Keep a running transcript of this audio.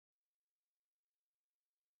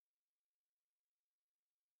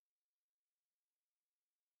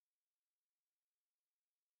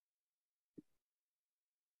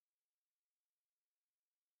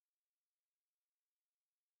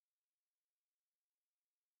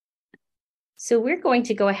So we're going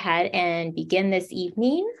to go ahead and begin this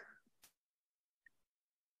evening.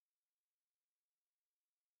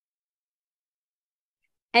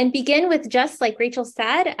 And begin with, just like Rachel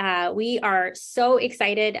said, we are so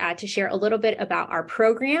excited to share a little bit about our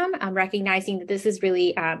program, recognizing that this is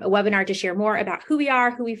really a webinar to share more about who we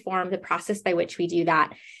are, who we form, the process by which we do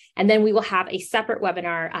that. And then we will have a separate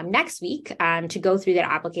webinar next week to go through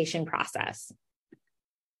that application process.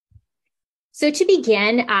 So to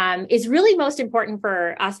begin, is really most important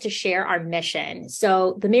for us to share our mission.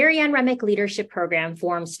 So the Marianne Remick Leadership Program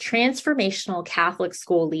forms transformational Catholic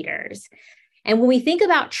school leaders. And when we think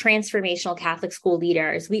about transformational Catholic school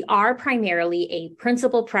leaders, we are primarily a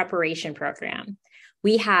principal preparation program.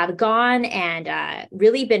 We have gone and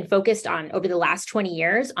really been focused on, over the last 20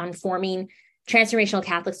 years, on forming transformational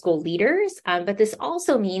Catholic school leaders, but this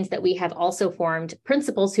also means that we have also formed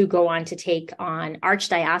principals who go on to take on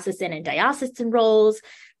archdiocesan and diocesan roles,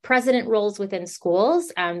 president roles within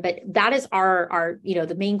schools. But that is our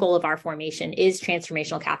the main goal of our formation is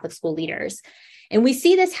transformational Catholic school leaders. And we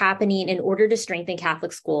see this happening in order to strengthen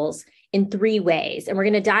Catholic schools in three ways. And we're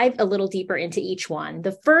going to dive a little deeper into each one.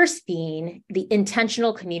 The first being the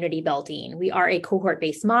intentional community building. We are a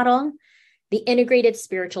cohort-based model. The integrated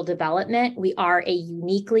spiritual development. We are a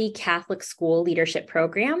uniquely Catholic school leadership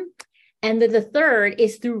program. And the third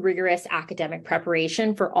is through rigorous academic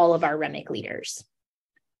preparation for all of our Remick leaders.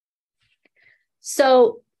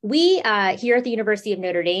 So we here at the University of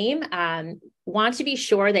Notre Dame want to be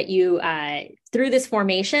sure that you, through this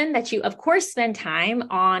formation, that you, of course, spend time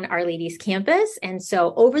on Our Lady's campus. And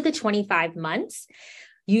so over the 25 months,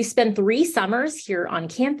 you spend 3 summers here on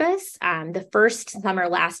campus, the first summer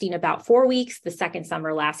lasting about 4 weeks, the second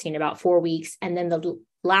summer lasting about 4 weeks, and then the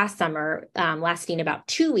last summer lasting about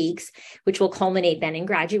 2 weeks, which will culminate then in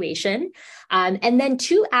graduation, and then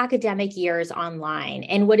 2 academic years online.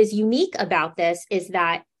 And what is unique about this is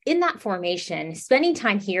that in that formation, spending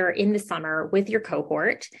time here in the summer with your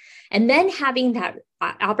cohort, and then having that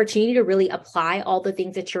opportunity to really apply all the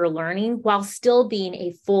things that you're learning while still being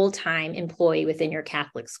a full-time employee within your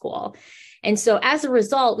Catholic school. And so as a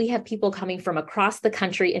result, we have people coming from across the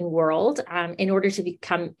country and world in order to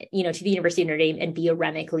become, to the University of Notre Dame and be a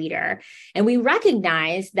Remick leader. And we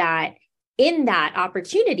recognize that in that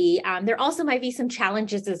opportunity, there also might be some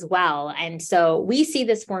challenges as well. And so we see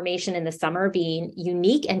this formation in the summer being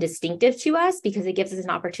unique and distinctive to us because it gives us an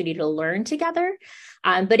opportunity to learn together.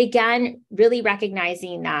 But again, really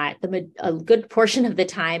recognizing that a good portion of the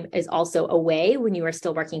time is also away when you are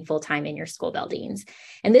still working full-time in your school buildings.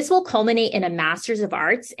 And this will culminate in a Master's of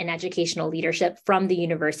Arts in Educational Leadership from the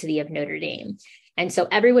University of Notre Dame. And so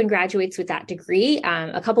everyone graduates with that degree.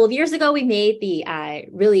 A couple of years ago, we made the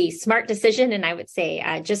really smart decision, and I would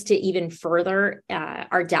say just to even further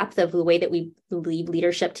our depth of the way that we believe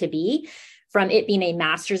leadership to be, from it being a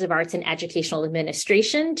Master's of Arts in Educational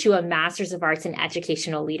Administration to a Master's of Arts in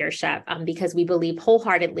Educational Leadership, because we believe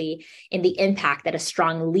wholeheartedly in the impact that a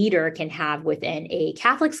strong leader can have within a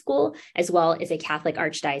Catholic school, as well as a Catholic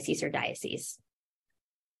archdiocese or diocese.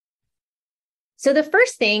 So the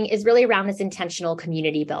first thing is really around this intentional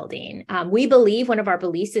community building. We believe, one of our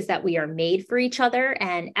beliefs is that we are made for each other.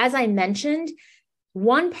 And as I mentioned,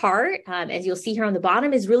 one part, as you'll see here on the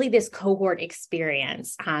bottom, is really this cohort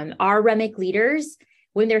experience. Our Remick leaders,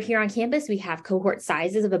 when they're here on campus, we have cohort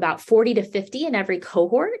sizes of about 40 to 50 in every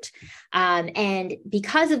cohort. And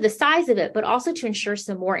because of the size of it, but also to ensure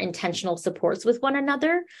some more intentional supports with one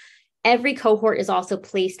another, every cohort is also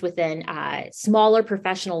placed within smaller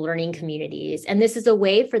professional learning communities. And this is a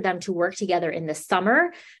way for them to work together in the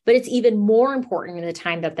summer, but it's even more important in the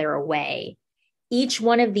time that they're away. Each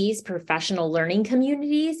one of these professional learning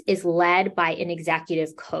communities is led by an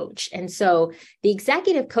executive coach. And so the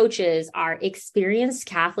executive coaches are experienced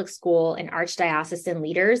Catholic school and archdiocesan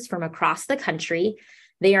leaders from across the country.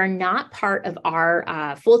 They are not part of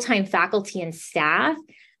our full-time faculty and staff,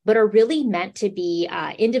 but are really meant to be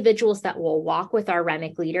individuals that will walk with our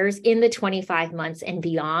Remick leaders in the 25 months and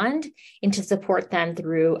beyond, and to support them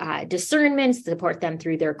through discernment, support them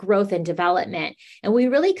through their growth and development. And we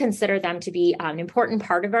really consider them to be an important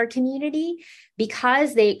part of our community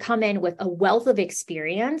because they come in with a wealth of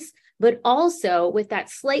experience, but also with that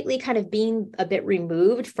slightly kind of being a bit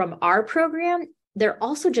removed from our program. They're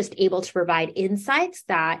also just able to provide insights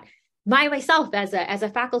that myself as a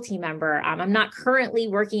faculty member, I'm not currently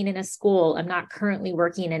working in a school. I'm not currently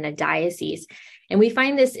working in a diocese. And we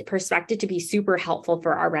find this perspective to be super helpful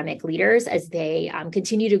for our Remick leaders as they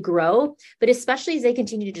continue to grow, but especially as they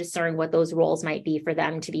continue to discern what those roles might be for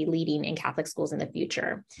them to be leading in Catholic schools in the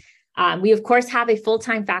future. We, of course, have a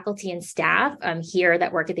full-time faculty and staff here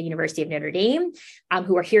that work at the University of Notre Dame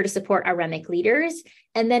who are here to support our Remick leaders.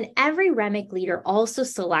 And then every Remick leader also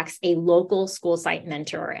selects a local school site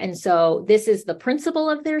mentor. And so this is the principal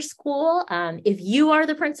of their school. If you are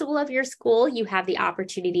the principal of your school, you have the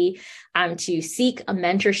opportunity to seek a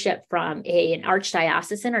mentorship from an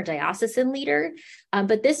archdiocesan or diocesan leader.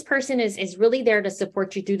 But this person is really there to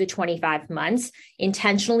support you through the 25 months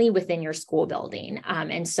intentionally within your school building.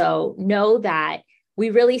 And so know that we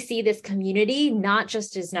really see this community not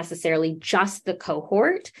just as necessarily just the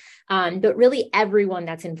cohort, but really everyone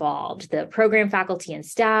that's involved, the program faculty and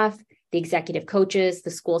staff, the executive coaches, the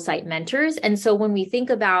school site mentors. And so when we think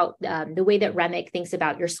about the way that Remick thinks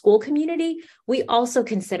about your school community, we also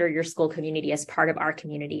consider your school community as part of our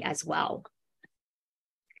community as well.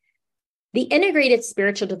 The integrated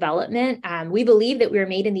spiritual development, we believe that we are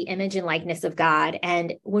made in the image and likeness of God.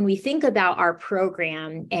 And when we think about our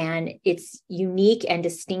program and its unique and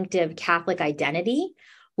distinctive Catholic identity,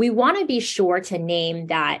 we want to be sure to name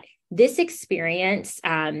that this experience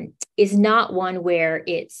is not one where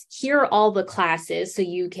it's here are all the classes so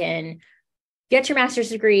you can get your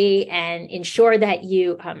master's degree and ensure that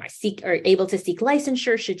you are able to seek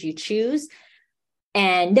licensure should you choose.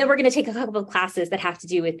 And then we're going to take a couple of classes that have to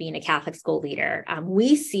do with being a Catholic school leader.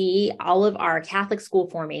 We see all of our Catholic school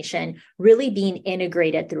formation really being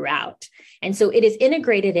integrated throughout. And so it is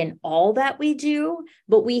integrated in all that we do,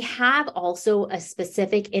 but we have also a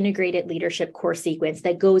specific integrated leadership course sequence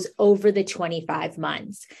that goes over the 25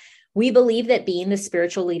 months. We believe that being the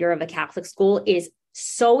spiritual leader of a Catholic school is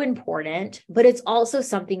so important, but it's also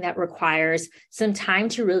something that requires some time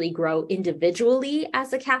to really grow individually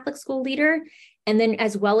as a Catholic school leader, and then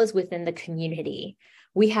as well as within the community.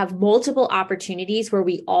 We have multiple opportunities where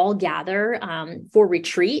we all gather for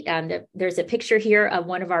retreat. There's a picture here of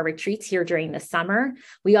one of our retreats here during the summer.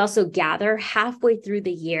 We also gather halfway through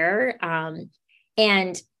the year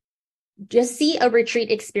and just see a retreat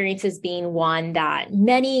experience as being one that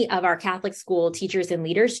many of our Catholic school teachers and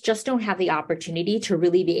leaders just don't have the opportunity to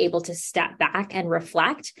really be able to step back and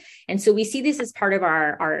reflect. And so we see this as part of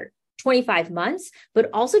our 25 months, but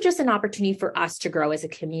also just an opportunity for us to grow as a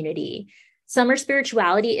community. Summer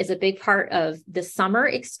spirituality is a big part of the summer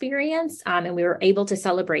experience, and we were able to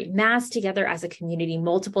celebrate Mass together as a community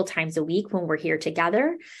multiple times a week when we're here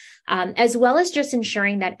together, as well as just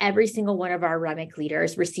ensuring that every single one of our Remick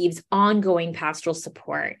leaders receives ongoing pastoral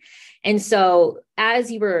support. And so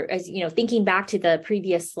as you were thinking back to the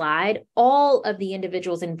previous slide, all of the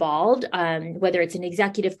individuals involved, whether it's an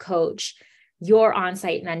executive coach, your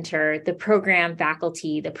on-site mentor, the program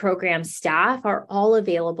faculty, the program staff are all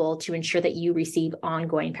available to ensure that you receive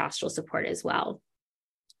ongoing pastoral support as well.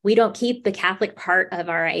 We don't keep the Catholic part of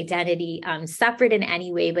our identity separate in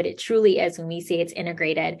any way, but it truly is when we say it's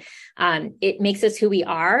integrated. It makes us who we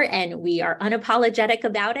are, and we are unapologetic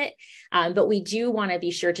about it. But we do want to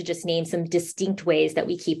be sure to just name some distinct ways that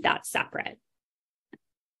we keep that separate.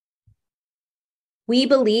 We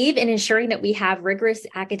believe in ensuring that we have rigorous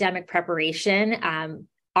academic preparation.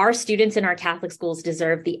 Our students in our Catholic schools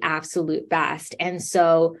deserve the absolute best. And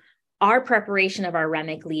so our preparation of our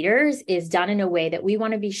Remick leaders is done in a way that we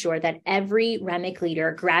want to be sure that every Remick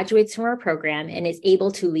leader graduates from our program and is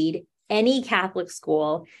able to lead any Catholic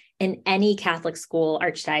school in any Catholic school,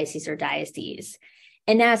 archdiocese or diocese.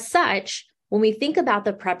 And as such, when we think about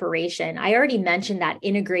the preparation, I already mentioned that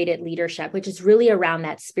integrated leadership, which is really around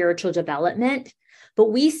that spiritual development.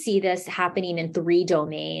 But we see this happening in three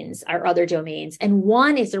domains, or other domains, and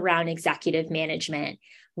one is around executive management.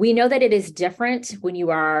 We know that it is different when you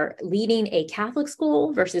are leading a Catholic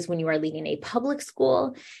school versus when you are leading a public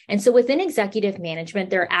school. And so within executive management,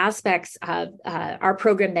 there are aspects of our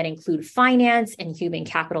program that include finance and human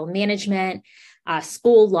capital management,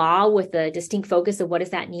 school law with a distinct focus of what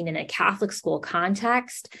does that mean in a Catholic school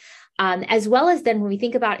context, as well as then when we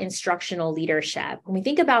think about instructional leadership. When we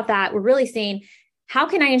think about that, we're really saying, how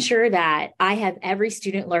can I ensure that I have every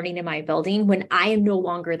student learning in my building when I am no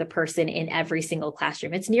longer the person in every single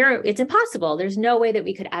classroom? It's impossible. There's no way that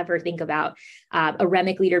we could ever think about a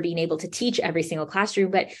Remick leader being able to teach every single classroom,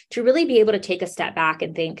 but to really be able to take a step back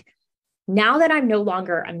and think, now that I'm no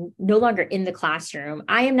longer in the classroom,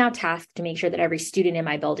 I am now tasked to make sure that every student in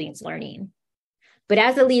my building is learning. But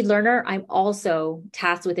as a lead learner, I'm also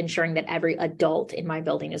tasked with ensuring that every adult in my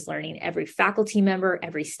building is learning, every faculty member,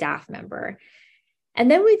 every staff member. And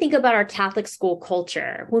then we think about our Catholic school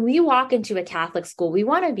culture. When we walk into a Catholic school, we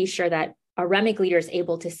want to be sure that a Remick leader is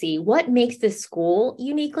able to see what makes this school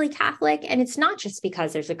uniquely Catholic. And it's not just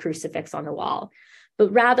because there's a crucifix on the wall,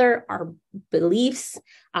 but rather our beliefs,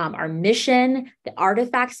 our mission, the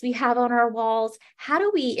artifacts we have on our walls. How do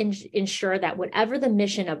we ensure that whatever the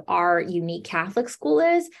mission of our unique Catholic school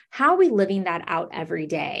is, how are we living that out every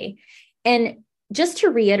day? And just to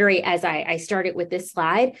reiterate, as I started with this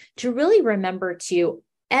slide, to really remember to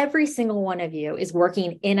every single one of you is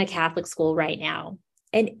working in a Catholic school right now.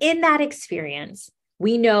 And in that experience,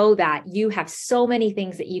 we know that you have so many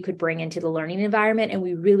things that you could bring into the learning environment, and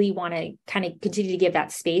we really want to kind of continue to give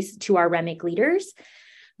that space to our Remick leaders.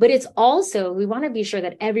 But it's also, we want to be sure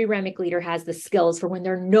that every Remick leader has the skills for when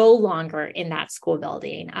they're no longer in that school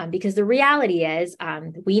building, because the reality is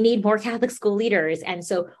we need more Catholic school leaders. And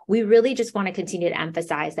so we really just want to continue to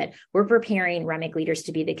emphasize that we're preparing Remick leaders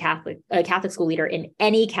to be the Catholic school leader in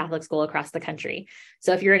any Catholic school across the country.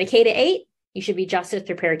 So if you're in a K-8, you should be just as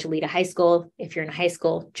prepared to lead a high school. If you're in a high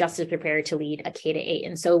school, just as prepared to lead a K-8.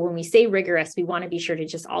 And so when we say rigorous, we want to be sure to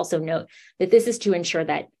just also note that this is to ensure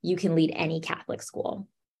that you can lead any Catholic school.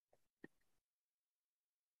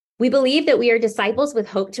 We believe that we are disciples with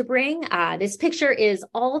hope to bring. This picture is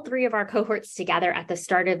all three of our cohorts together at the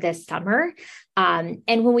start of this summer. And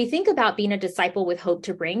when we think about being a disciple with hope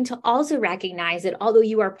to bring, to also recognize that although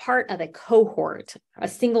you are part of a cohort, a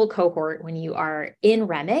single cohort when you are in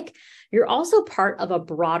Remick, you're also part of a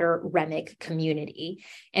broader Remick community.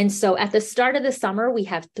 And so at the start of the summer, we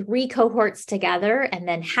have 3 cohorts together, and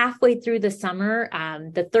then halfway through the summer,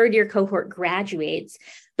 the third year cohort graduates.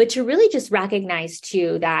 But to really just recognize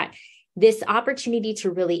too that this opportunity to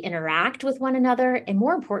really interact with one another, and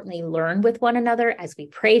more importantly, learn with one another as we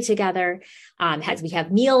pray together, as we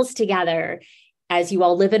have meals together, as you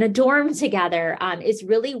all live in a dorm together, is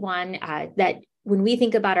really one that when we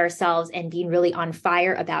think about ourselves and being really on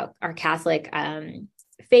fire about our Catholic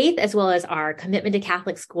faith, as well as our commitment to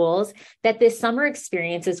Catholic schools, that this summer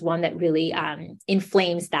experience is one that really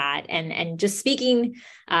inflames that. And just speaking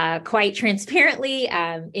quite transparently,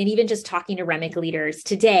 and even just talking to Remick leaders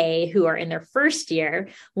today who are in their first year,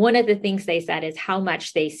 one of the things they said is how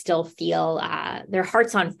much they still feel their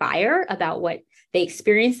hearts on fire about what they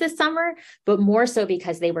experienced this summer, but more so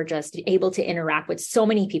because they were just able to interact with so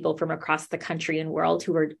many people from across the country and world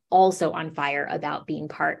who were also on fire about being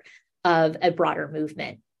part of a broader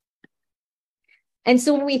movement. And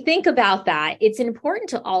so when we think about that, it's important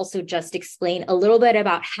to also just explain a little bit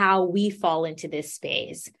about how we fall into this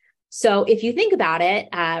space. So if you think about it,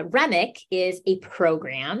 Remick is a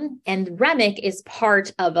program, and Remick is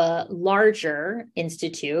part of a larger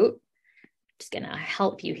institute. I'm just going to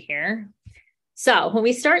help you here. So when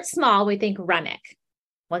we start small, we think Remick,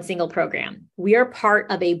 one single program. We are part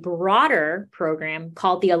of a broader program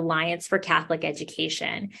called the Alliance for Catholic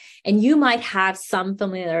Education. And you might have some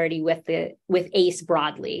familiarity with ACE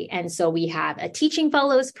broadly. And so we have a Teaching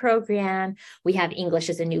Fellows program, we have English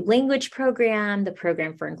as a New Language program, the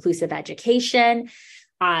program for inclusive education.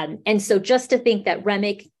 And so just to think that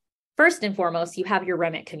Remick, first and foremost, you have your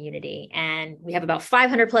Remick community, and we have about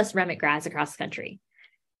 500 plus Remick grads across the country.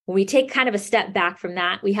 When we take kind of a step back from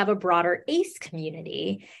that, we have a broader ACE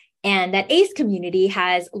community, and that ACE community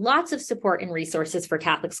has lots of support and resources for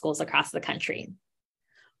Catholic schools across the country.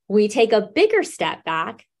 When we take a bigger step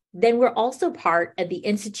back, then we're also part of the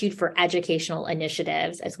Institute for Educational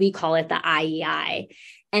Initiatives, as we call it, the IEI.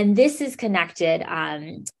 And this is connected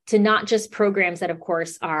to not just programs that, of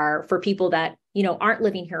course, are for people that aren't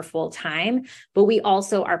living here full time, but we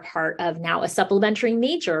also are part of now a supplementary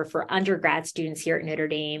major for undergrad students here at Notre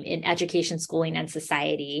Dame in education, schooling, and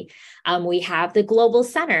society. We have the Global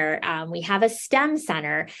Center. We have a STEM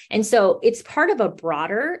Center. And so it's part of a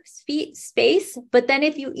broader space. But then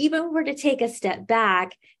if you even were to take a step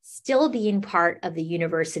back, still being part of the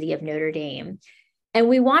University of Notre Dame. And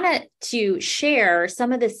we wanted to share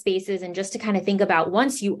some of the spaces and just to kind of think about,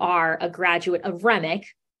 once you are a graduate of Remick,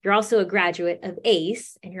 you're also a graduate of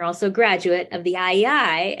ACE, and you're also a graduate of the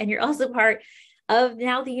IEI, and you're also part of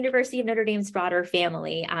now the University of Notre Dame's broader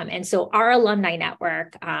family. And so our alumni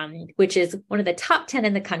network, which is one of the top 10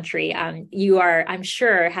 in the country, you are, I'm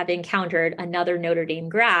sure, have encountered another Notre Dame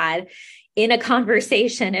grad in a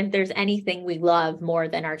conversation. If there's anything we love more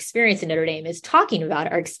than our experience in Notre Dame, is talking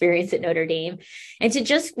about our experience at Notre Dame. And to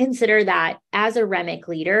just consider that as a Remick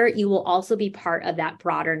leader, you will also be part of that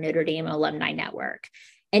broader Notre Dame alumni network.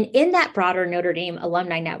 And in that broader Notre Dame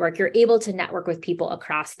alumni network, you're able to network with people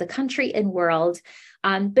across the country and world.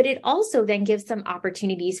 But it also then gives some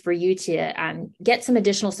opportunities for you to get some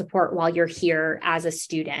additional support while you're here as a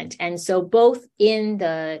student. And so both in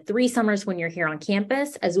the 3 summers when you're here on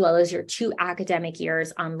campus, as well as your 2 academic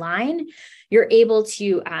years online, you're able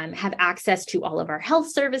to have access to all of our health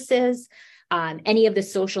services, any of the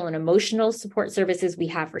social and emotional support services we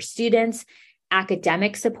have for students,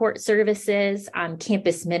 academic support services,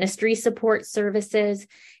 campus ministry support services.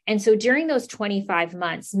 And so during those 25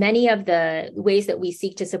 months, many of the ways that we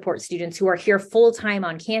seek to support students who are here full-time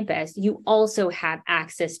on campus, you also have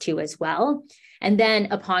access to as well. And then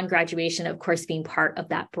upon graduation, of course, being part of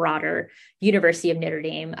that broader University of Notre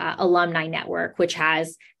Dame alumni network, which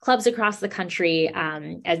has clubs across the country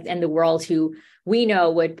and the world who we know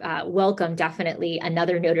would welcome definitely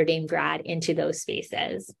another Notre Dame grad into those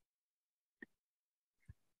spaces.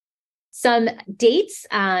 Some dates,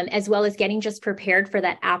 as well as getting just prepared for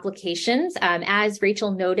that applications. As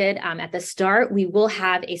Rachel noted at the start, we will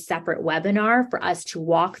have a separate webinar for us to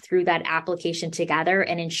walk through that application together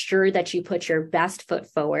and ensure that you put your best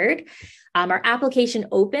foot forward. Our application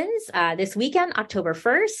opens this weekend, October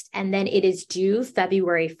 1st, and then it is due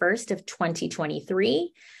February 1st of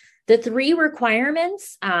 2023. The 3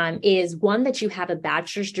 requirements is one, that you have a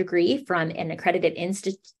bachelor's degree from an accredited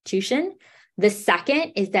institution. The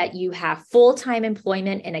second is that you have full-time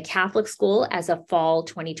employment in a Catholic school as of fall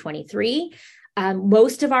 2023.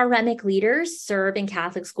 Most of our Remick leaders serve in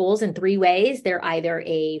Catholic schools in 3 ways. They're either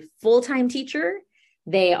a full-time teacher,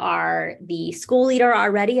 they are the school leader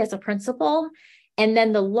already as a principal, and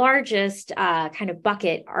then the largest kind of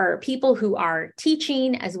bucket are people who are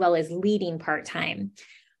teaching as well as leading part-time.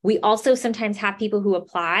 We also sometimes have people who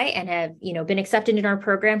apply and have, been accepted in our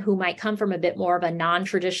program who might come from a bit more of a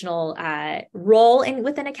non-traditional role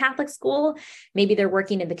within a Catholic school. Maybe they're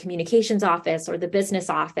working in the communications office or the business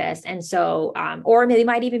office. And so, or they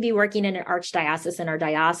might even be working in an archdiocesan or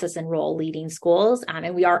diocesan role leading schools.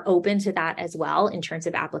 And we are open to that as well in terms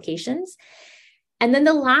of applications. And then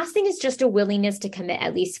the last thing is just a willingness to commit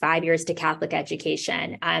at least 5 years to Catholic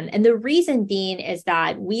education. And the reason being is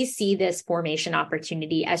that we see this formation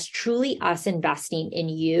opportunity as truly us investing in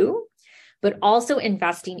you, but also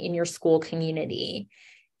investing in your school community.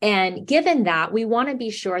 And given that, we want to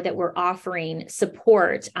be sure that we're offering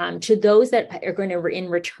support to those that are going to, in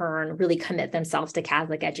return, really commit themselves to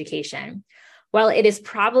Catholic education. While it is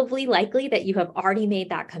probably likely that you have already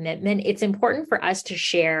made that commitment, it's important for us to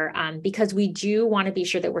share because we do want to be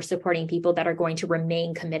sure that we're supporting people that are going to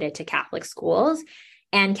remain committed to Catholic schools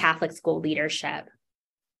and Catholic school leadership.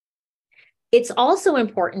 It's also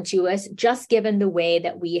important to us, just given the way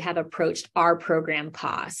that we have approached our program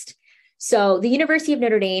cost. So the University of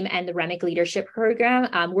Notre Dame and the Remick Leadership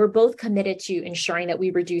Program, we're both committed to ensuring that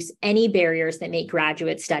we reduce any barriers that make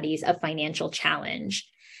graduate studies a financial challenge.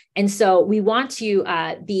 And so we want to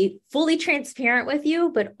be fully transparent with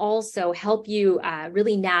you, but also help you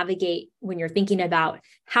really navigate when you're thinking about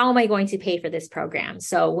how am I going to pay for this program?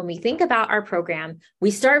 So when we think about our program,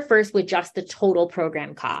 we start first with just the total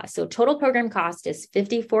program cost. So total program cost is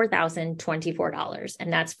 $54,024.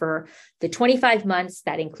 And that's for the 25 months.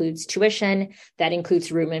 That includes tuition, that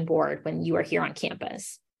includes room and board when you are here on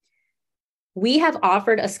campus. We have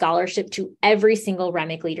offered a scholarship to every single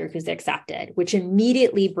Remick leader who's accepted, which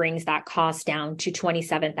immediately brings that cost down to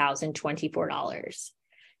 $27,024.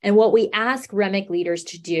 And what we ask Remick leaders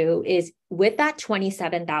to do is, with that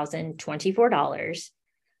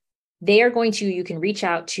 $27,024, you can reach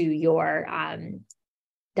out to your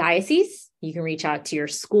diocese, you can reach out to your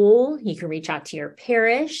school, you can reach out to your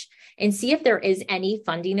parish, and see if there is any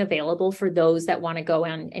funding available for those that want to go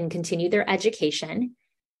on and continue their education.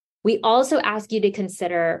 We also ask you to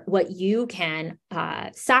consider what you can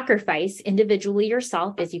sacrifice individually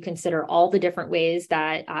yourself as you consider all the different ways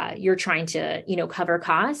that you're trying to, cover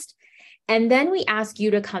cost. And then we ask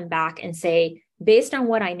you to come back and say, based on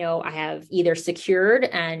what I know I have either secured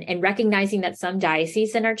and recognizing that some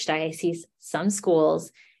dioceses and archdioceses, some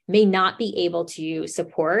schools may not be able to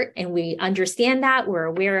support. And we understand that, we're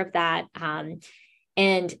aware of that.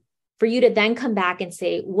 And for you to then come back and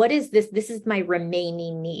say, what is this? This is my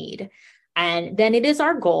remaining need. And then it is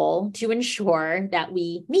our goal to ensure that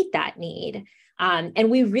we meet that need. And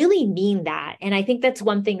we really mean that. And I think that's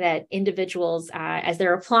one thing that individuals, as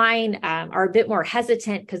they're applying, are a bit more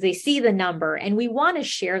hesitant because they see the number. And we want to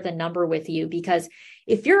share the number with you because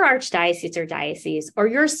if your archdiocese or diocese or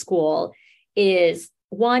your school is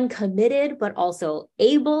one, committed, but also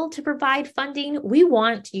able to provide funding, we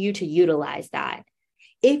want you to utilize that.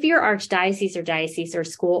 If your archdiocese or diocese or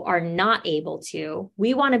school are not able to,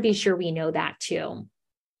 we want to be sure we know that too.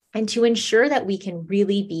 And to ensure that we can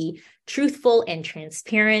really be truthful and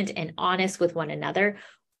transparent and honest with one another,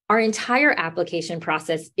 our entire application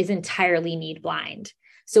process is entirely need blind.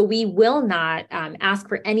 So we will not ask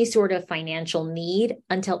for any sort of financial need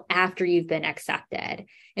until after you've been accepted.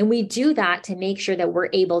 And we do that to make sure that we're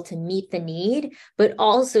able to meet the need, but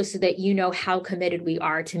also so that you know how committed we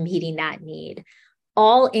are to meeting that need.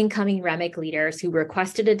 All incoming Remick leaders who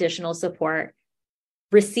requested additional support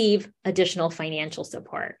receive additional financial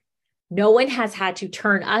support. No one has had to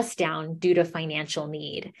turn us down due to financial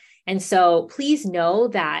need. And so please know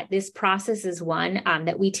that this process is one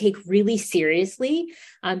that we take really seriously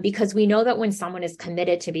because we know that when someone is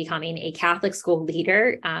committed to becoming a Catholic school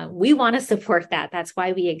leader, we want to support that. That's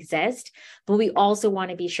why we exist. But we also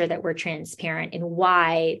want to be sure that we're transparent in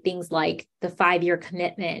why things like the 5-year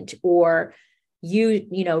commitment or you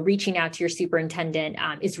reaching out to your superintendent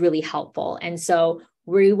is really helpful. And so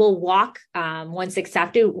we will once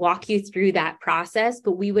accepted, walk you through that process,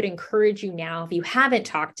 but we would encourage you now, if you haven't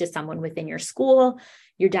talked to someone within your school,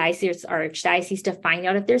 your diocese or archdiocese to find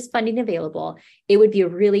out if there's funding available, it would be a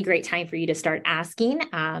really great time for you to start asking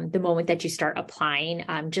the moment that you start applying,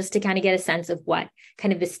 just to kind of get a sense of what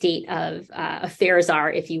kind of the state of affairs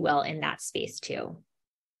are, if you will, in that space too.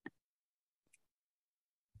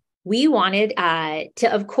 We wanted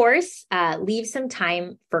to, of course, leave some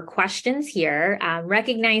time for questions here,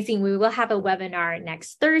 recognizing we will have a webinar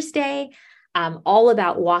next Thursday all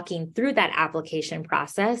about walking through that application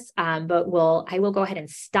process. But I will go ahead and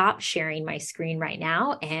stop sharing my screen right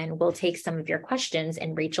now, and we'll take some of your questions,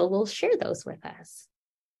 and Rachel will share those with us.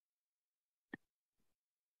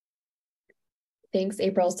 Thanks,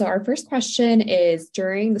 April. So our first question is,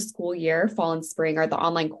 during the school year, fall and spring, are the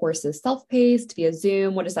online courses self-paced via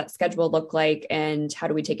Zoom? What does that schedule look like? And how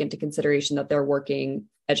do we take into consideration that they're working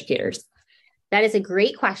educators? That is a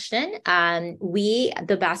great question.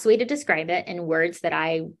 The best way to describe it in words that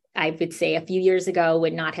I would say a few years ago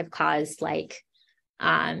would not have caused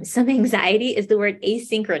some anxiety is the word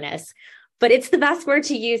asynchronous. But it's the best word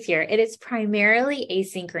to use here. It is primarily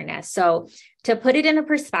asynchronous. So to put it in a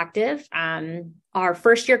perspective, our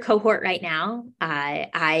first year cohort right now,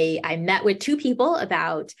 I met with 2 people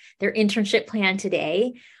about their internship plan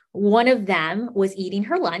today. One of them was eating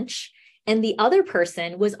her lunch, and the other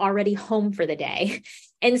person was already home for the day.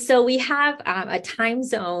 And so we have a time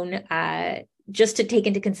zone just to take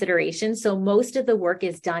into consideration. So most of the work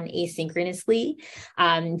is done asynchronously.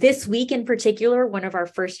 This week in particular, one of our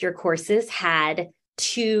first year courses had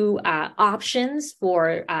 2 options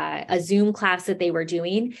for a Zoom class that they were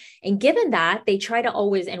doing. And given that, they try to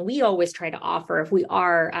always, and we always try to offer, if we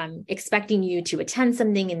are expecting you to attend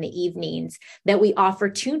something in the evenings, that we offer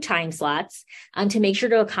 2 time slots to make sure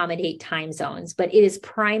to accommodate time zones. But it is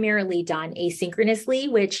primarily done asynchronously,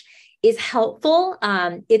 which is helpful.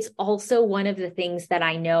 It's also one of the things that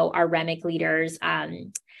I know our Remick leaders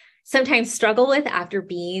sometimes struggle with after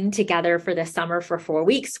being together for the summer for 4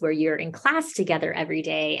 weeks, where you're in class together every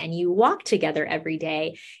day and you walk together every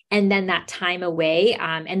day. And then that time away,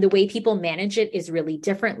 and the way people manage it is really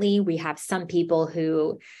differently. We have some people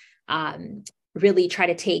who really try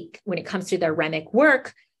to take, when it comes to their Remick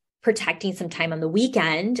work, protecting some time on the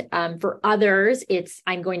weekend. For others, it's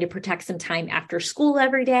I'm going to protect some time after school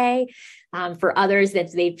every day. For others,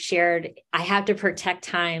 that they've shared, I have to protect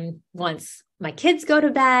time once my kids go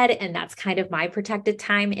to bed, and that's kind of my protected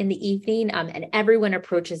time in the evening. And everyone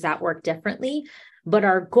approaches that work differently. But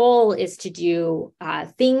our goal is to do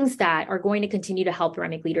things that are going to continue to help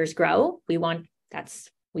Remick leaders grow.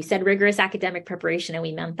 We said rigorous academic preparation, and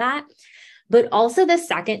we meant that. But also the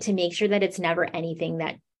second, to make sure that it's never anything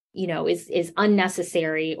that is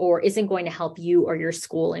unnecessary or isn't going to help you or your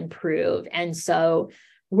school improve. And so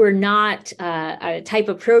we're not a type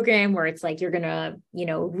of program where it's like you're going to,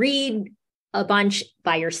 read a bunch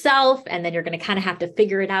by yourself and then you're going to kind of have to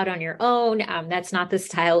figure it out on your own. That's not the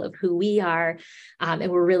style of who we are.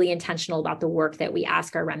 And we're really intentional about the work that we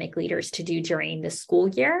ask our Remick leaders to do during the school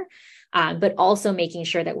year. But also making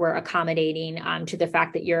sure that we're accommodating to the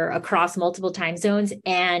fact that you're across multiple time zones.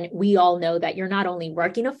 And we all know that you're not only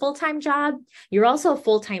working a full-time job, you're also a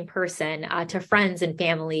full-time person to friends and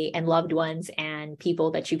family and loved ones and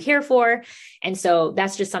people that you care for. And so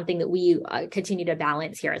that's just something that we continue to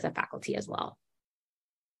balance here as a faculty as well.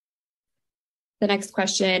 The next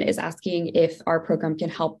question is asking if our program can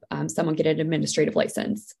help someone get an administrative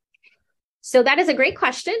license. So that is a great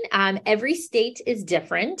question. Every state is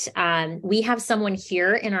different. We have someone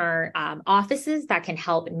here in our offices that can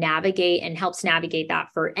help navigate and helps navigate that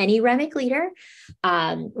for any Remick leader.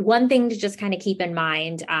 One thing to just kind of keep in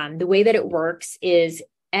mind, the way that it works is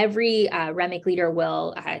every Remick leader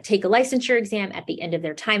will take a licensure exam at the end of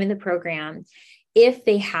their time in the program. If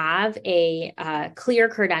they have a clear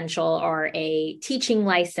credential or a teaching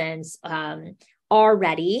license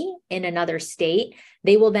already in another state,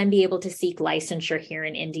 they will then be able to seek licensure here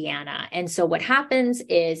in Indiana. And so what happens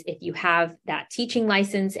is if you have that teaching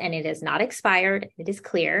license and it has not expired, it is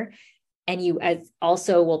clear, and you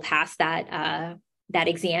also will pass that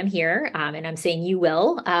exam here, and I'm saying you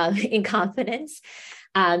will in confidence,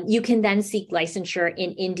 You can then seek licensure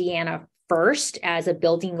in Indiana first as a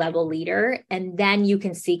building level leader, and then you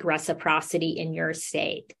can seek reciprocity in your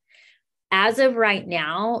state. As of right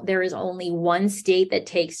now, there is only one state that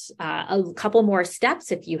takes a couple more steps.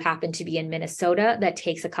 If you happen to be in Minnesota, that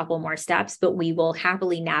takes a couple more steps, but we will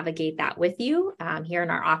happily navigate that with you here in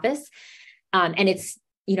our office. And it's,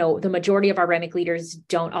 the majority of our Remick leaders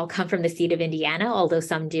don't all come from the state of Indiana, although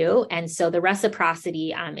some do. And so the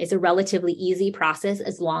reciprocity is a relatively easy process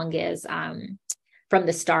as long as from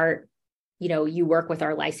the start, you work with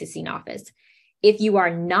our licensing office. If you are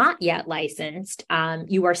not yet licensed,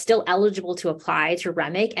 you are still eligible to apply to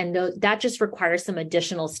Remick, and that just requires some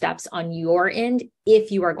additional steps on your end if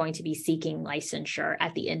you are going to be seeking licensure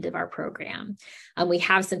at the end of our program. We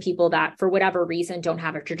have some people that, for whatever reason, don't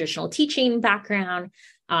have a traditional teaching background.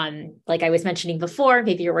 Like I was mentioning before,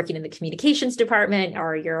 maybe you're working in the communications department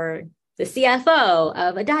or you're the CFO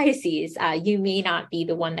of a diocese, you may not be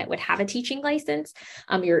the one that would have a teaching license.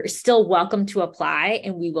 You're still welcome to apply,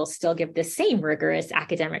 and we will still give the same rigorous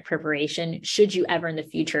academic preparation should you ever in the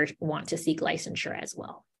future want to seek licensure as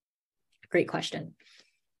well. Great question.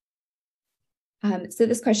 So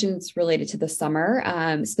this question is related to the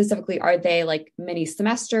summer. Specifically, are they like mini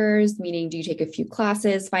semesters, meaning do you take a few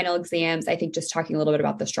classes, final exams? I think just talking a little bit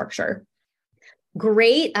about the structure.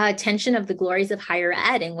 Great attention of the glories of higher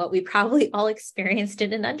ed and what we probably all experienced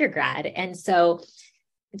in an undergrad. And so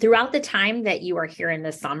throughout the time that you are here in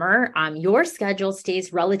the summer, your schedule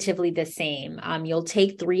stays relatively the same. You'll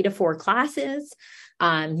take 3 to 4 classes.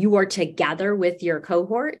 You are together with your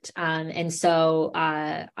cohort. And so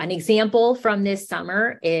an example from this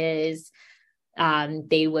summer is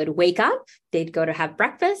they would wake up, they'd go to have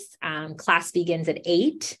breakfast. Class begins at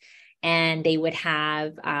 8. And they would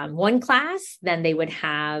have one class, then they would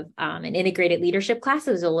have an integrated leadership class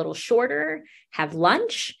that was a little shorter, have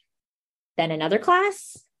lunch, then another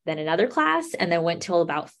class, and then went till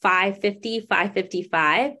about 5:50,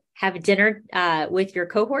 5:55, have dinner with your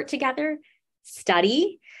cohort together,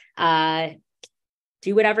 study,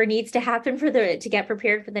 do whatever needs to happen to get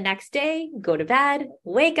prepared for the next day, go to bed,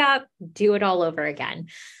 wake up, do it all over again.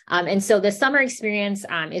 And so the summer experience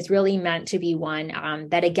is really meant to be one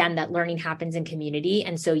that learning happens in community.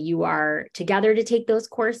 And so you are together to take those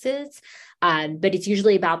courses, but it's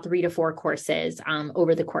usually about 3 to 4 courses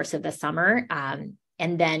over the course of the summer.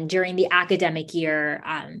 And then during the academic year,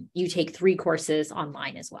 you take 3 courses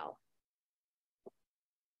online as well.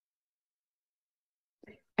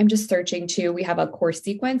 I'm just searching too. We have a course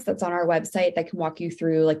sequence that's on our website that can walk you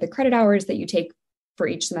through like the credit hours that you take for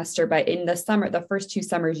each semester. But in the summer, the first 2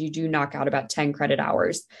 summers, you do knock out about 10 credit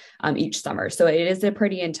hours each summer. So it is a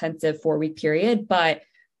pretty intensive 4-week period, but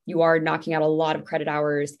you are knocking out a lot of credit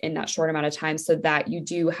hours in that short amount of time so that you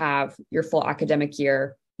do have your full academic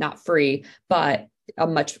year, not free, but a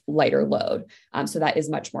much lighter load. So that is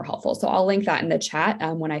much more helpful. So I'll link that in the chat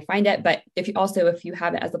when I find it. But if you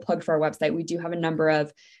have it as a plug for our website, we do have a number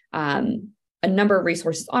of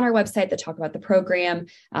resources on our website that talk about the program,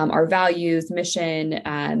 our values, mission,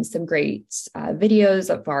 some great videos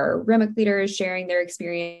of our Remick leaders sharing their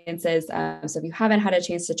experiences. So if you haven't had a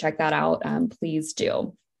chance to check that out, please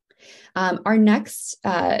do. Our next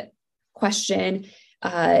question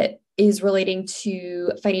is relating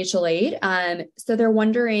to financial aid. So they're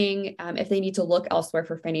wondering if they need to look elsewhere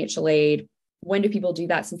for financial aid. When do people do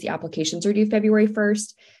that since the applications are due February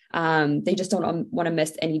 1st? They just don't want to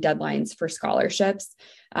miss any deadlines for scholarships.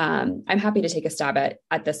 I'm happy to take a stab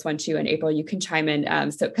at this one too. And April, you can chime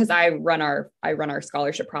in. So because I run our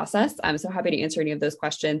scholarship process. I'm so happy to answer any of those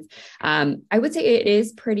questions. I would say it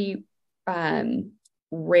is pretty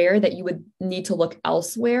rare that you would need to look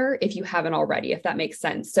elsewhere if you haven't already, if that makes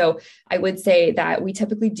sense. So I would say that we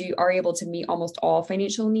typically are able to meet almost all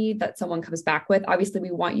financial need that someone comes back with. Obviously,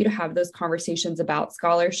 we want you to have those conversations about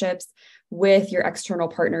scholarships with your external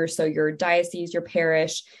partners, so your diocese, your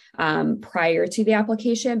parish, prior to the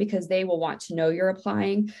application, because they will want to know you're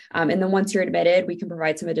applying. And then once you're admitted, we can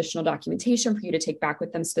provide some additional documentation for you to take back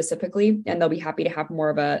with them specifically, and they'll be happy to have more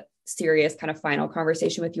of a serious kind of final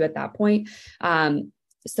conversation with you at that point.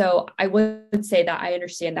 So I would say that I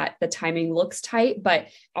understand that the timing looks tight, but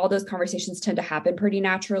all those conversations tend to happen pretty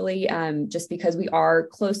naturally, just because we are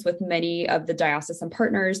close with many of the diocesan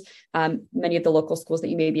partners, many of the local schools that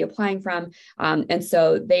you may be applying from. And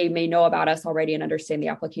so they may know about us already and understand the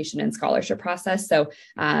application and scholarship process. So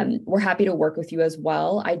we're happy to work with you as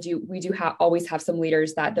well. We do always have some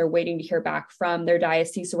leaders that they're waiting to hear back from their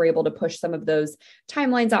diocese, so we're able to push some of those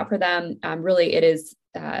timelines out for them. Really, it is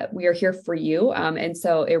we are here for you. And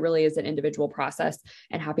so it really is an individual process,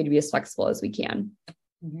 and happy to be as flexible as we can.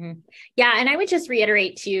 Mm-hmm. Yeah. And I would just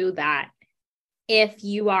reiterate too that If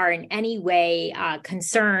you are in any way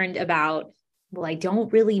concerned about, well, I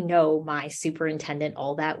don't really know my superintendent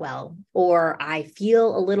all that well, or I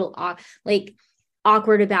feel a little like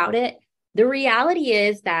awkward about it, the reality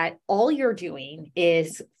is that all you're doing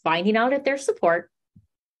is finding out if there's support.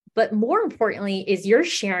 But more importantly, is you're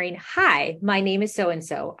sharing, hi, my name is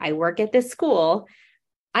so-and-so. I work at this school.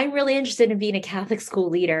 I'm really interested in being a Catholic school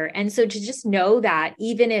leader. And so to just know that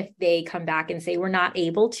even if they come back and say, we're not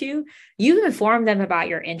able to, you inform them about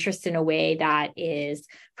your interest in a way that is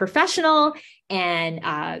professional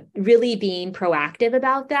and really being proactive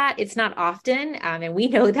about that. It's not often, and we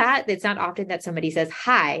know that it's not often that somebody says,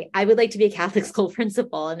 hi, I would like to be a Catholic school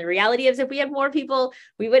principal. And the reality is if we had more people,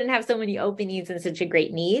 we wouldn't have so many openings and such a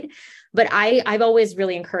great need. But I've always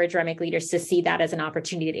really encouraged Remick leaders to see that as an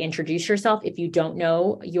opportunity to introduce yourself if you don't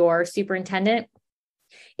know your superintendent.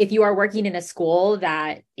 If you are working in a school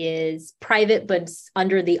that is private, but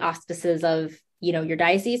under the auspices of, your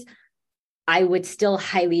diocese, I would still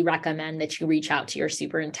highly recommend that you reach out to your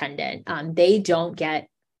superintendent. They don't get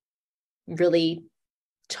really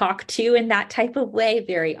talked to in that type of way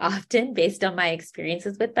very often based on my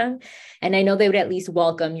experiences with them. And I know they would at least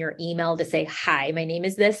welcome your email to say, hi, my name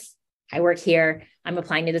is this. I work here. I'm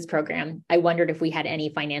applying to this program. I wondered if we had any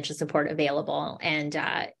financial support available. And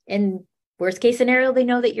in worst case scenario, they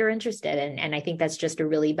know that you're interested. And I think that's just a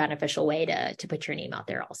really beneficial way to put your name out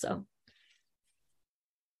there also.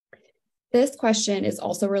 This question is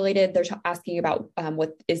also related. They're asking about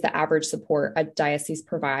what is the average support a diocese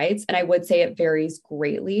provides. And I would say it varies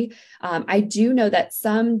greatly. I do know that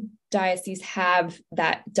some dioceses have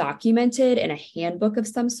that documented in a handbook of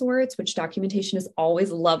some sorts, which documentation is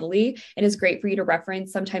always lovely and is great for you to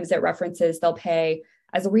reference. Sometimes it references they'll pay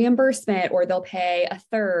as a reimbursement, or they'll pay a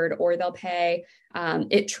third, or they'll pay,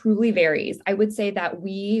 it truly varies. I would say that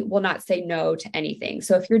we will not say no to anything.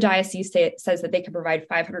 So if your diocese says that they can provide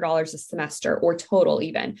 $500 a semester or total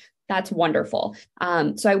even, that's wonderful.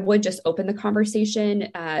 So I would just open the conversation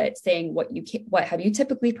saying what have you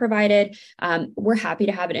typically provided? We're happy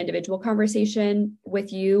to have an individual conversation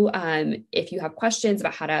with you if you have questions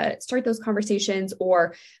about how to start those conversations,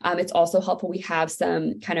 or it's also helpful. We have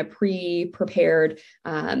some kind of pre-prepared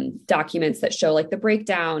documents that show like the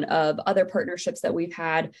breakdown of other partnerships that we've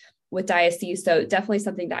had with diocese. So definitely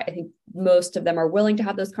something that I think most of them are willing to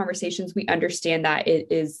have those conversations. We understand that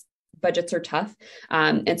budgets are tough.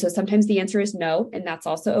 And so sometimes the answer is no, and that's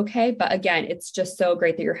also okay. But again, it's just so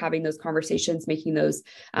great that you're having those conversations, making those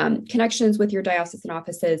connections with your diocesan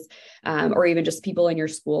offices, or even just people in your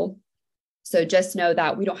school. So just know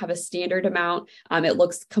that we don't have a standard amount. It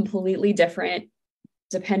looks completely different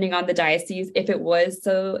depending on the diocese. If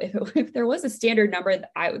there was a standard number,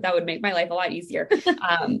 that would make my life a lot easier.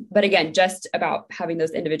 But again, just about having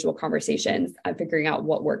those individual conversations and figuring out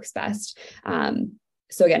what works best.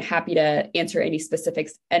 So again, happy to answer any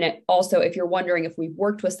specifics. And also, if you're wondering if we've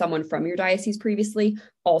worked with someone from your diocese previously,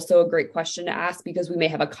 also a great question to ask, because we may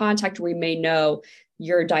have a contact, or we may know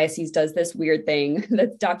your diocese does this weird thing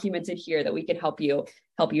that's documented here that we can help you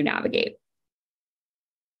navigate.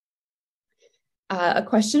 A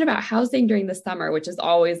question about housing during the summer, which is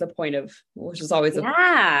always I'm going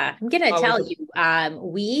to tell you,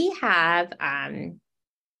 we have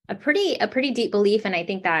a pretty deep belief. And I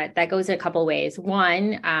think that goes a couple ways.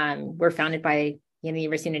 One, we're founded by, the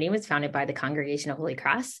University of Notre Dame was founded by the Congregation of Holy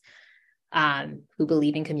Cross, who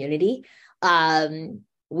believe in community.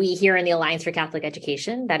 We here in the Alliance for Catholic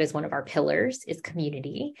Education, that is one of our pillars, is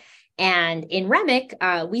community. And in Remick,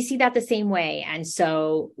 we see that the same way. And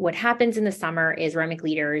so what happens in the summer is Remick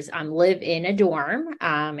leaders live in a dorm.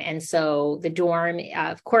 And so the dorm,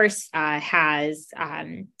 of course, has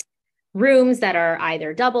rooms that are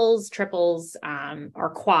either doubles, triples, or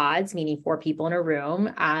quads, meaning 4 people in a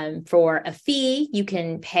room. For a fee, you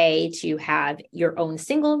can pay to have your own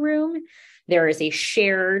single room. There is a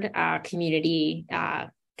shared community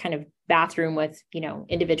kind of bathroom with,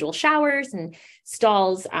 individual showers and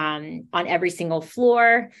stalls on every single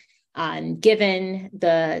floor. Given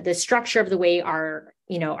the structure of the way our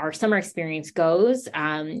summer experience goes,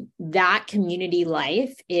 that community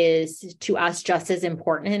life is to us just as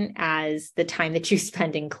important as the time that you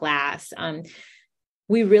spend in class.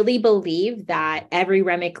 We really believe that every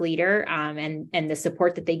Remick leader and the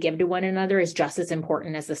support that they give to one another is just as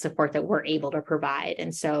important as the support that we're able to provide.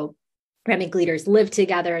 And so Remick leaders live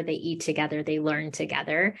together, they eat together, they learn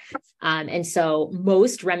together. And so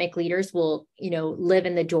most Remick leaders will, live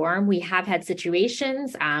in the dorm. We have had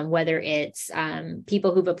situations, whether it's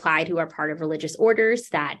people who've applied who are part of religious orders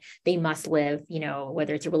that they must live,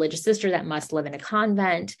 whether it's a religious sister that must live in a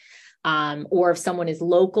convent, or if someone is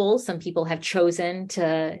local, some people have chosen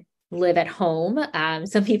to live at home.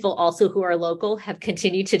 Some people also who are local have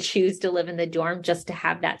continued to choose to live in the dorm just to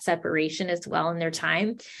have that separation as well in their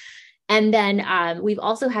time. And then we've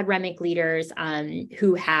also had Remick leaders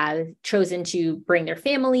who have chosen to bring their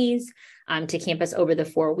families to campus over the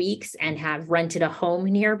 4 weeks and have rented a home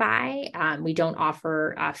nearby. We don't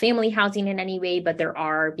offer family housing in any way, but there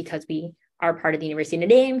are, because we are part of the University of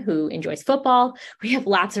Notre Dame who enjoys football, we have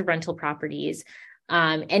lots of rental properties.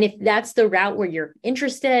 And if that's the route where you're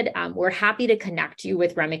interested, we're happy to connect you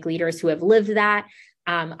with Remick leaders who have lived that.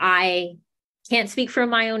 I can't speak from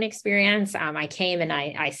my own experience. I came and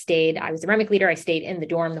I stayed. I was a Remick leader. I stayed in the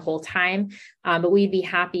dorm the whole time. But we'd be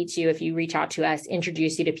happy to, if you reach out to us,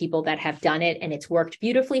 introduce you to people that have done it and it's worked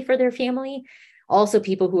beautifully for their family. Also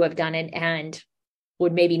people who have done it and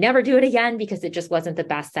would maybe never do it again because it just wasn't the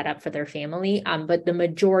best setup for their family. But the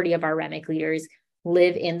majority of our Remick leaders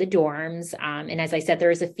live in the dorms. And as I said,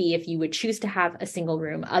 there is a fee if you would choose to have a single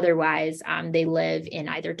room. Otherwise, they live in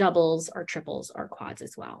either doubles or triples or quads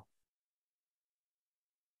as well.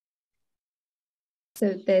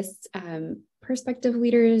 So this prospective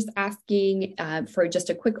leader is asking for just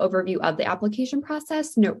a quick overview of the application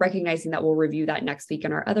process, recognizing that we'll review that next week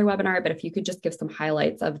in our other webinar, but if you could just give some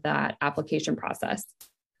highlights of that application process.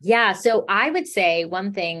 Yeah, so I would say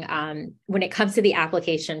one thing when it comes to the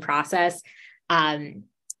application process,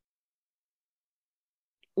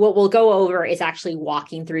 what we'll go over is actually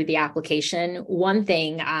walking through the application. One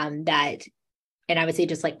thing that, and I would say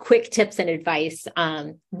just like quick tips and advice.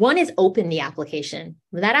 One is open the application.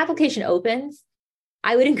 When that application opens,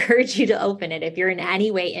 I would encourage you to open it if you're in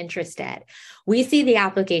any way interested. We see the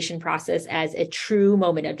application process as a true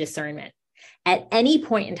moment of discernment. At any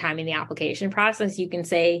point in time in the application process, you can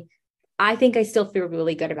say, I think I still feel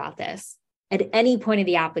really good about this. At any point of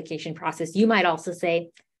the application process, you might also say,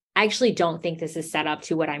 I actually don't think this is set up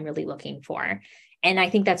to what I'm really looking for. And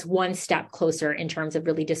I think that's one step closer in terms of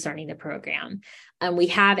really discerning the program. We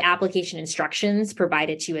have application instructions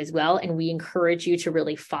provided to you as well, and we encourage you to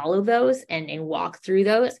really follow those and walk through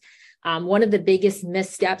those. One of the biggest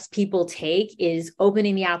missteps people take is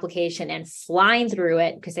opening the application and flying through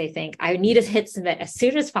it because they think, I need to hit submit as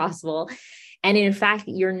soon as possible. And in fact,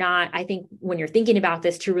 you're not, I think when you're thinking about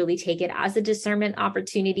this, to really take it as a discernment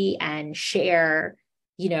opportunity and share,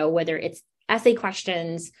 whether it's essay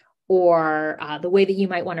questions or the way that you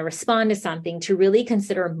might want to respond to something, to really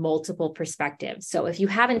consider multiple perspectives. So if you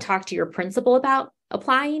haven't talked to your principal about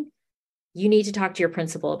applying, you need to talk to your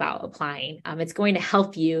principal about applying. It's going to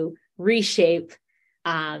help you reshape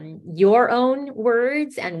your own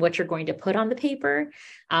words and what you're going to put on the paper.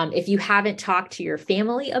 If you haven't talked to your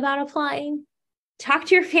family about applying, talk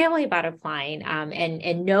to your family about applying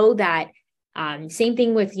and know that same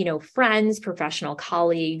thing with, friends, professional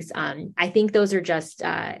colleagues. I think those are just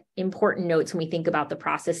important notes when we think about the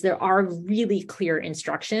process. There are really clear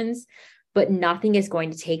instructions, but nothing is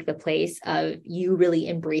going to take the place of you really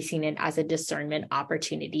embracing it as a discernment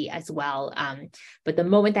opportunity as well. But the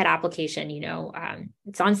moment that application,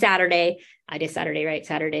 it's on Saturday. I did Saturday, right?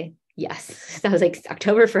 Saturday. Yes. That was like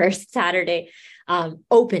October 1st, Saturday.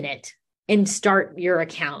 Open it and start your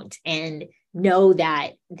account and know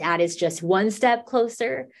that that is just one step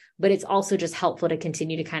closer, but it's also just helpful to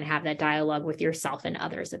continue to kind of have that dialogue with yourself and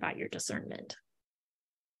others about your discernment.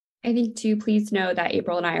 I think too, please know that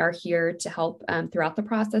April and I are here to help throughout the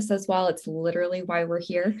process as well. It's literally why we're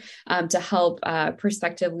here, to help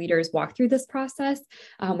prospective leaders walk through this process.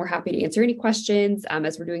 We're happy to answer any questions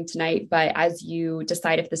as we're doing tonight, but as you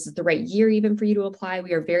decide if this is the right year even for you to apply,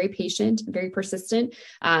 we are very patient, very persistent.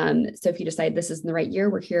 So if you decide this isn't the right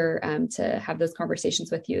year, we're here to have those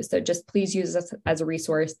conversations with you. So just please use us as a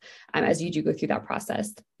resource as you do go through that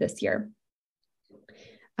process this year.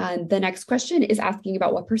 The next question is asking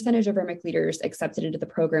about what percentage of Remick leaders accepted into the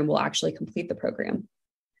program will actually complete the program.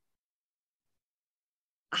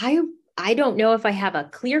 I don't know if I have a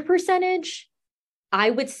clear percentage. I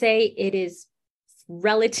would say it is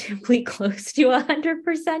relatively close to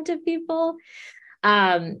 100% of people.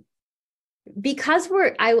 Because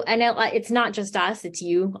it's not just us, it's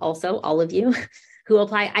you also, all of you who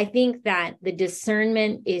apply. I think that the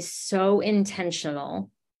discernment is so intentional,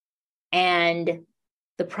 and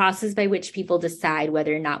the process by which people decide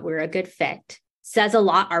whether or not we're a good fit says a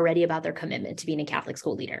lot already about their commitment to being a Catholic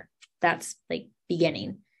school leader. That's like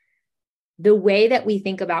beginning. The way that we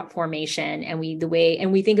think about formation and we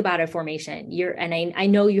think about a formation, I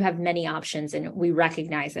know you have many options and we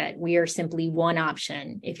recognize that we are simply one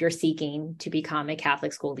option. If you're seeking to become a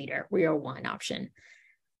Catholic school leader, we are one option.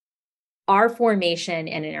 Our formation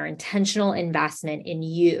and our intentional investment in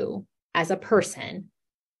you as a person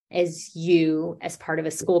as you as part of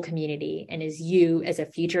a school community and as you as a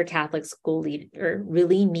future Catholic school leader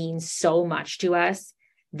really means so much to us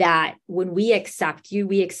that when we accept you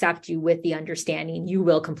with the understanding you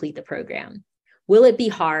will complete the program. Will it be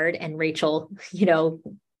hard? And Rachel,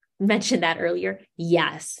 mentioned that earlier.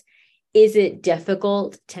 Yes. Is it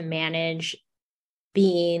difficult to manage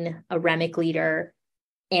being a Remick leader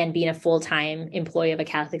and being a full-time employee of a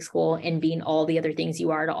Catholic school and being all the other things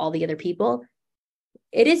you are to all the other people?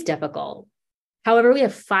 It is difficult. However, we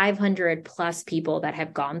have 500 plus people that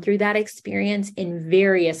have gone through that experience in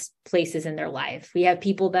various places in their life. We have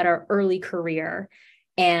people that are early career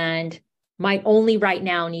and might only right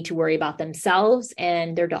now need to worry about themselves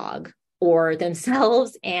and their dog, or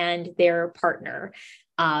themselves and their partner.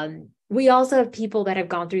 We also have people that have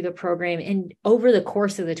gone through the program and over the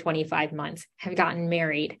course of the 25 months have gotten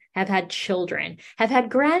married, have had children, have had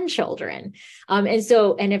grandchildren.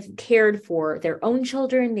 And have cared for their own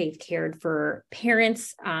children. They've cared for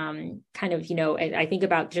parents, I think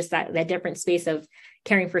about just that different space of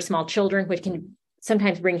caring for small children, which can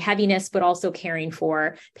sometimes bring heaviness, but also caring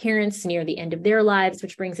for parents near the end of their lives,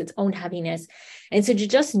 which brings its own heaviness. And so to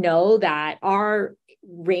just know that our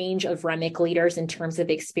range of Remick leaders in terms of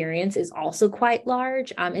experience is also quite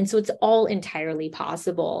large. And so it's all entirely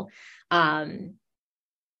possible. But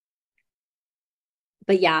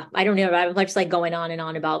yeah, I don't know. I'm just like going on and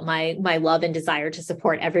on about my love and desire to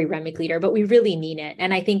support every Remick leader, but we really mean it.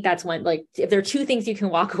 And I think that's one, if there are two things you can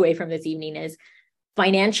walk away from this evening is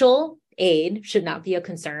financial aid should not be a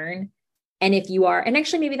concern. And if you are, and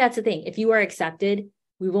actually maybe that's the thing, if you are accepted,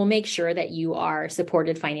 we will make sure that you are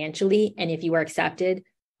supported financially. And if you are accepted,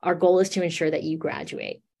 our goal is to ensure that you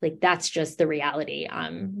graduate. That's just the reality.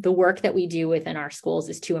 The work that we do within our schools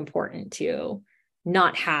is too important to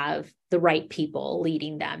not have the right people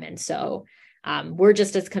leading them. And so we're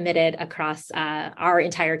just as committed across our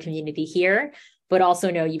entire community here, but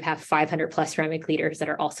also know you have 500 plus Remick leaders that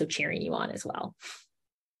are also cheering you on as well.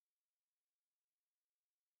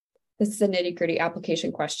 This is a nitty-gritty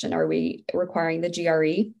application question. Are we requiring the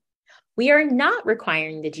GRE? We are not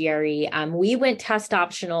requiring the GRE. We went test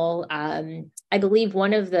optional. I believe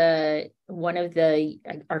one of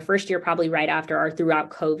our first year, probably right after or throughout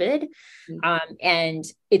COVID. And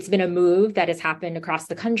it's been a move that has happened across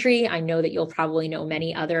the country. I know that you'll probably know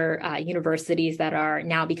many other universities that are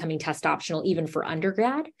now becoming test optional, even for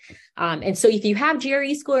undergrad. And so if you have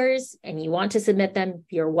GRE scores and you want to submit them,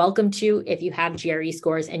 you're welcome to. If you have GRE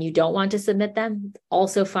scores and you don't want to submit them,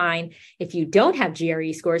 also fine. If you don't have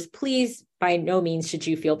GRE scores, please, by no means should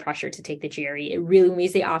you feel pressure to take the GRE. It really, when we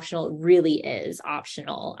say optional, it really is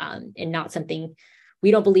optional and not something. We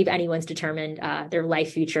don't believe anyone's determined their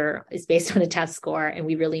life future is based on a test score, and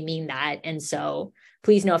we really mean that. And so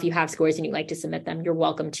please know if you have scores and you'd like to submit them, you're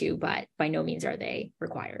welcome to, but by no means are they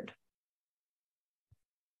required.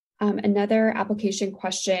 Another application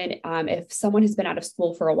question, if someone has been out of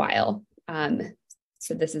school for a while, they've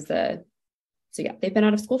been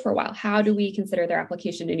out of school for a while, how do we consider their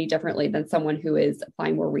application any differently than someone who is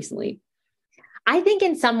applying more recently? I think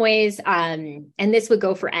in some ways, and this would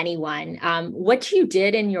go for anyone, what you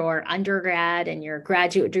did in your undergrad and your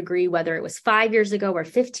graduate degree, whether it was 5 years ago or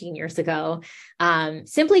 15 years ago,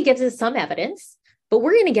 simply gives us some evidence. But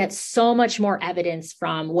we're going to get so much more evidence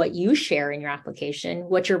from what you share in your application,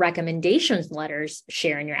 what your recommendations letters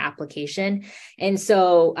share in your application. And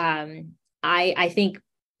so I think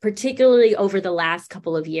particularly over the last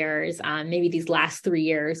couple of years, maybe these last 3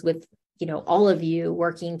 years with all of you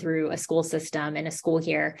working through a school system and a school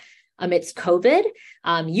here amidst COVID,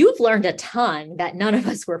 you've learned a ton that none of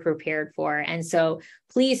us were prepared for. And so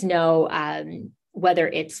please know, whether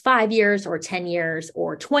it's 5 years or 10 years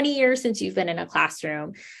or 20 years since you've been in a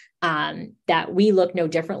classroom, that we look no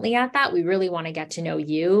differently at that. We really want to get to know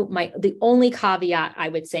you. The only caveat I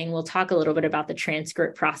would say, and we'll talk a little bit about the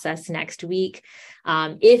transcript process next week.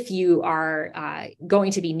 If you are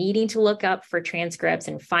going to be needing to look up for transcripts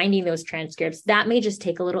and finding those transcripts, that may just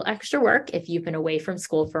take a little extra work if you've been away from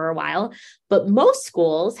school for a while. But most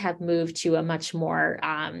schools have moved to a much more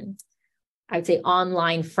I would say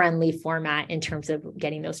online friendly format in terms of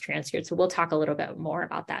getting those transcripts. So we'll talk a little bit more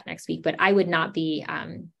about that next week, but I would not be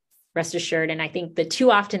rest assured. And I think the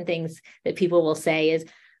too often things that people will say is,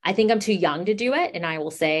 I think I'm too young to do it. And I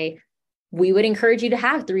will say, we would encourage you to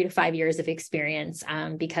have 3 to 5 years of experience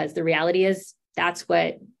because the reality is that's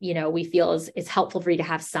what, we feel is helpful for you to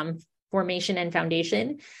have some formation and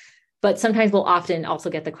foundation. But sometimes we'll often also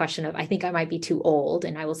get the question of, I think I might be too old.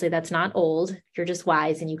 And I will say that's not old. You're just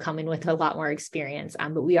wise and you come in with a lot more experience.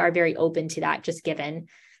 But we are very open to that, just given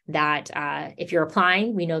that if you're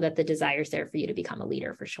applying, we know that the desire is there for you to become a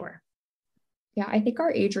leader for sure. Yeah, I think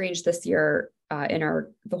our age range this year in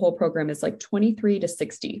the whole program is like 23 to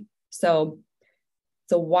 60. So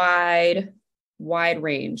it's a wide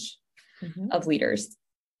range of leaders.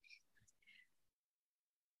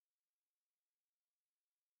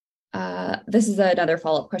 This is another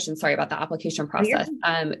follow-up question. Sorry about the application process.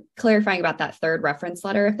 Clarifying about that third reference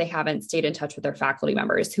letter, if they haven't stayed in touch with their faculty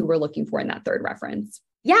members who we're looking for in that third reference.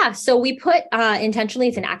 Yeah, so we put intentionally,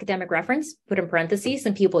 it's an academic reference, put in parentheses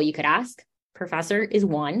some people you could ask. Professor is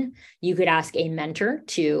one. You could ask a mentor,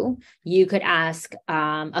 two. You could ask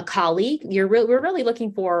a colleague. We're really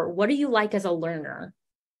looking for, what do you like as a learner?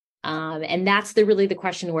 And that's really the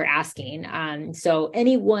question we're asking. So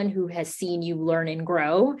anyone who has seen you learn and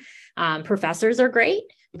grow, professors are great,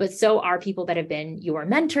 but so are people that have been your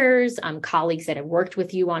mentors, colleagues that have worked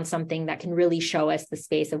with you on something that can really show us the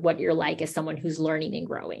space of what you're like as someone who's learning and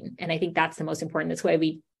growing. And I think that's the most important. That's why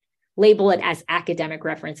we label it as academic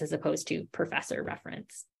reference as opposed to professor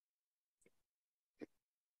reference.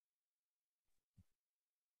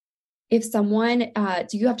 If someone,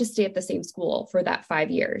 do you have to stay at the same school for that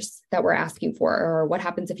 5 years that we're asking for? Or what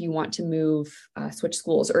happens if you want to move, switch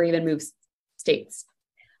schools or even move states?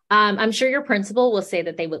 I'm sure your principal will say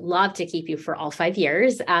that they would love to keep you for all 5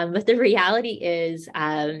 years. But the reality is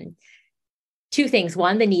two things.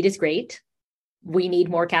 One, the need is great. We need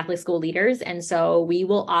more Catholic school leaders. And so we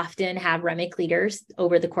will often have Remick leaders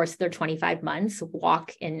over the course of their 25 months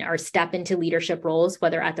walk in or step into leadership roles,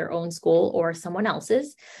 whether at their own school or someone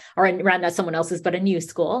else's, or around not someone else's, but a new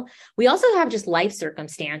school. We also have just life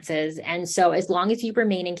circumstances. And so as long as you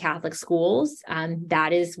remain in Catholic schools,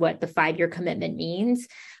 that is what the 5-year commitment means.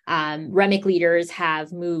 Remick leaders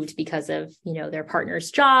have moved because of, their partner's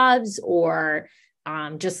jobs or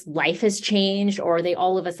just life has changed, or they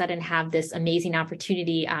all of a sudden have this amazing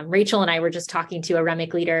opportunity. Rachel and I were just talking to a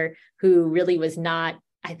Remick leader who really was not,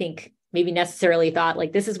 I think, maybe necessarily thought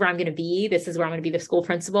like, this is where I'm going to be. This is where I'm going to be the school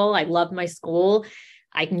principal. I love my school.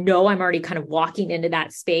 I know I'm already kind of walking into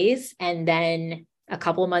that space. And then a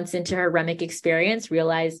couple of months into her Remick experience,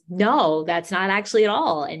 realized, no, that's not actually at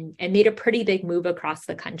all. And made a pretty big move across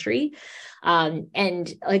the country.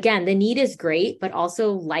 And again, the need is great, but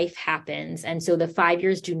also life happens. And so the 5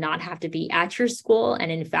 years do not have to be at your school.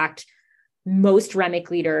 And in fact, most Remick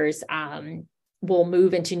leaders will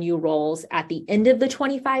move into new roles at the end of the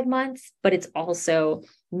 25 months, but it's also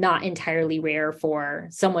not entirely rare for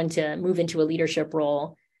someone to move into a leadership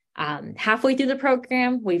role halfway through the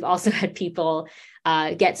program. We've also had people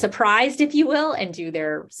get surprised, if you will, and do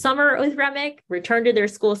their summer with Remick, return to their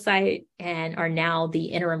school site, and are now the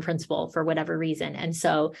interim principal for whatever reason. And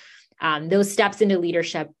so those steps into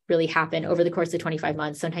leadership really happen over the course of 25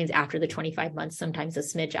 months, sometimes after the 25 months, sometimes a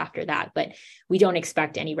smidge after that. But we don't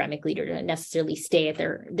expect any Remick leader to necessarily stay at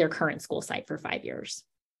their current school site for 5 years.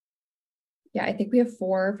 Yeah, I think we have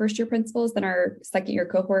 4 first-year principals in our second-year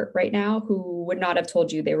cohort right now who would not have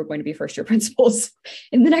told you they were going to be first-year principals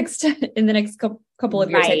in the next couple of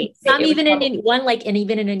years. Right. Some even in one, like, and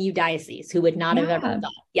even in a new diocese who would not have ever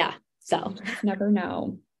thought. Yeah. So you just never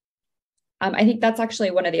know. I think that's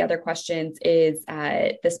actually one of the other questions is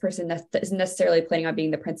this person that isn't necessarily planning on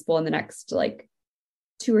being the principal in the next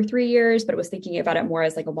 2 or 3 years, but was thinking about it more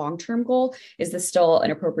as like a long-term goal. Is this still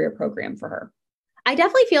an appropriate program for her? I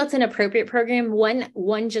definitely feel it's an appropriate program.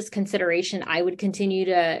 One just consideration I would continue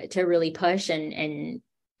to really push and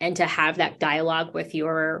to have that dialogue with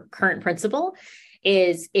your current principal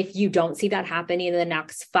is, if you don't see that happening in the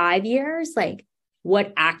next 5 years, like,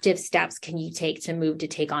 what active steps can you take to move to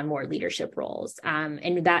take on more leadership roles?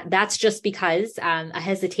 And that's just because a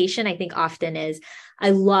hesitation, I think, often is,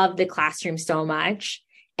 I love the classroom so much,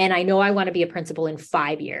 and I know I want to be a principal in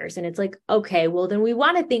 5 years. And it's like, okay, well, then we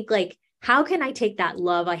want to think like, how can I take that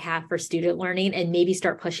love I have for student learning and maybe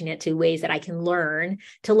start pushing it to ways that I can learn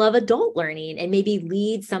to love adult learning and maybe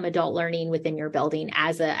lead some adult learning within your building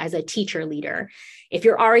as a teacher leader. If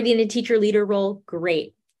you're already in a teacher leader role,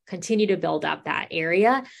 great. Continue to build up that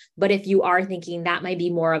area. But if you are thinking that might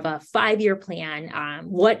be more of a 5-year plan,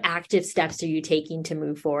 what active steps are you taking to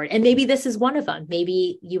move forward? And maybe this is one of them.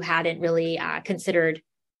 Maybe you hadn't really considered,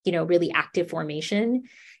 really active formation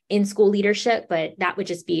in school leadership, but that would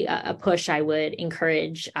just be a push I would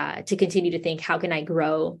encourage to continue to think, how can I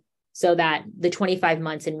grow so that the 25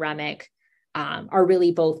 months in Remick are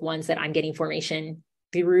really both ones that I'm getting formation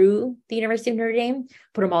through the University of Notre Dame,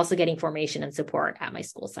 but I'm also getting formation and support at my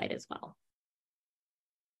school site as well.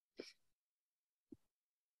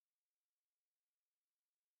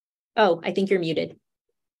 Oh, I think you're muted.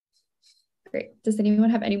 Great. Does anyone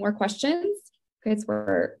have any more questions? Guys,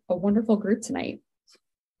 we're a wonderful group tonight.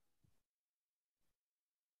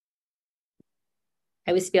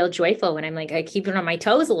 I always feel joyful when I'm like, I keep it on my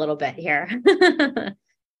toes a little bit here.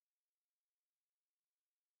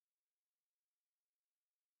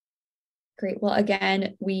 Great. Well,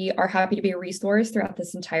 again, we are happy to be a resource throughout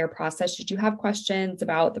this entire process. Should you have questions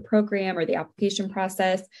about the program or the application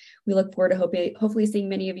process, we look forward to hopefully seeing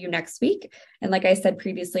many of you next week. And like I said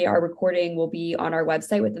previously, our recording will be on our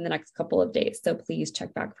website within the next couple of days. So please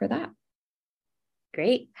check back for that.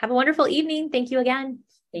 Great. Have a wonderful evening. Thank you again.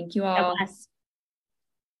 Thank you God all. bless.